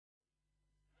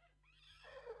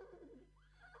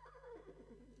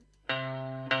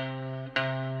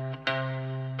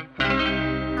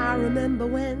remember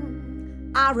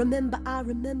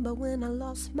when I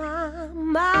lost my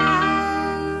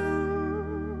mind.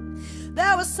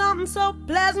 There was something so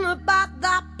pleasant about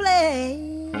that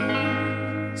place.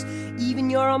 Even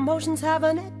your emotions have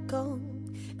an echo,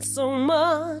 so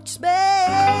much space.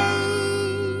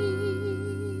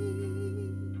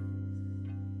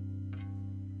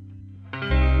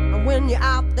 And when you're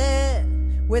out there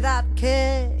without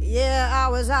care, yeah, I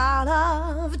was out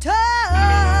of touch.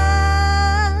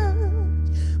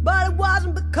 But it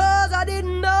wasn't because I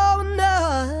didn't know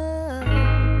enough.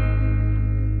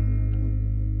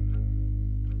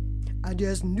 I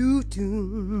just knew too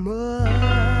much.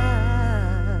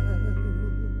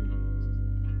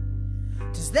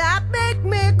 Does that make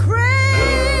me crazy?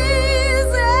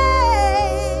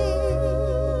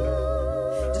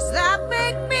 Does that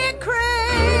make me crazy?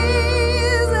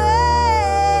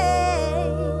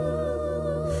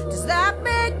 Does that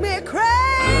make me crazy?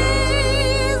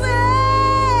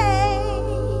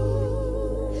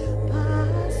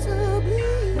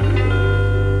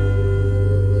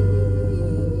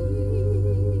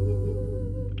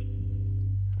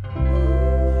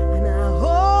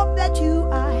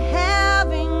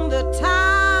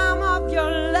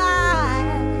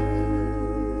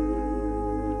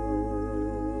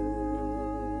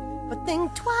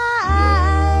 Think twice.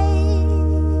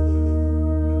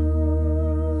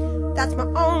 That's my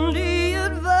only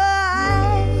advice.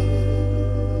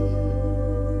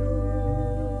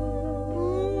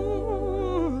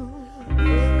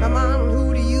 Come on,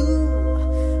 who do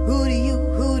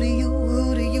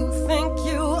you think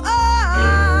you are?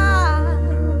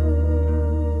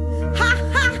 Ha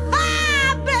ha ha,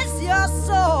 bless your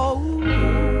soul.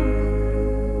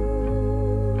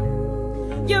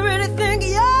 You really think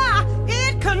you're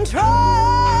control?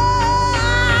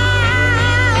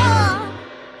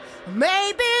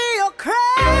 Maybe you're crazy.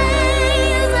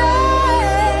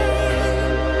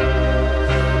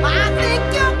 I think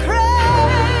you're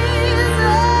crazy.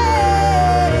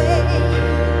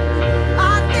 I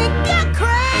think you're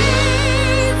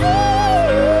crazy.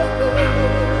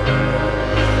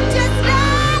 Just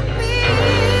like me.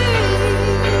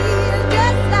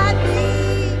 Just like me.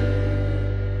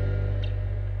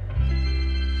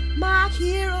 My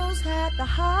heroes had the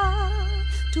heart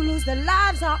to lose their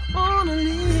lives out on a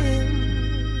limb.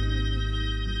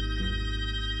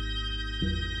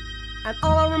 And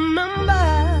all I remember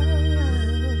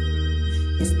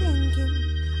is thinking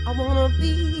I wanna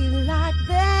be like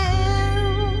them.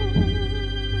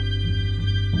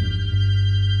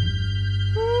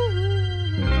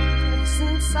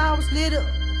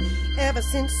 Ever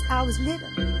since I was little,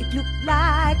 it looked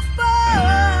like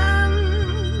fun.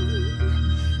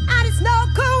 And it's no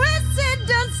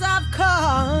coincidence I've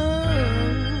come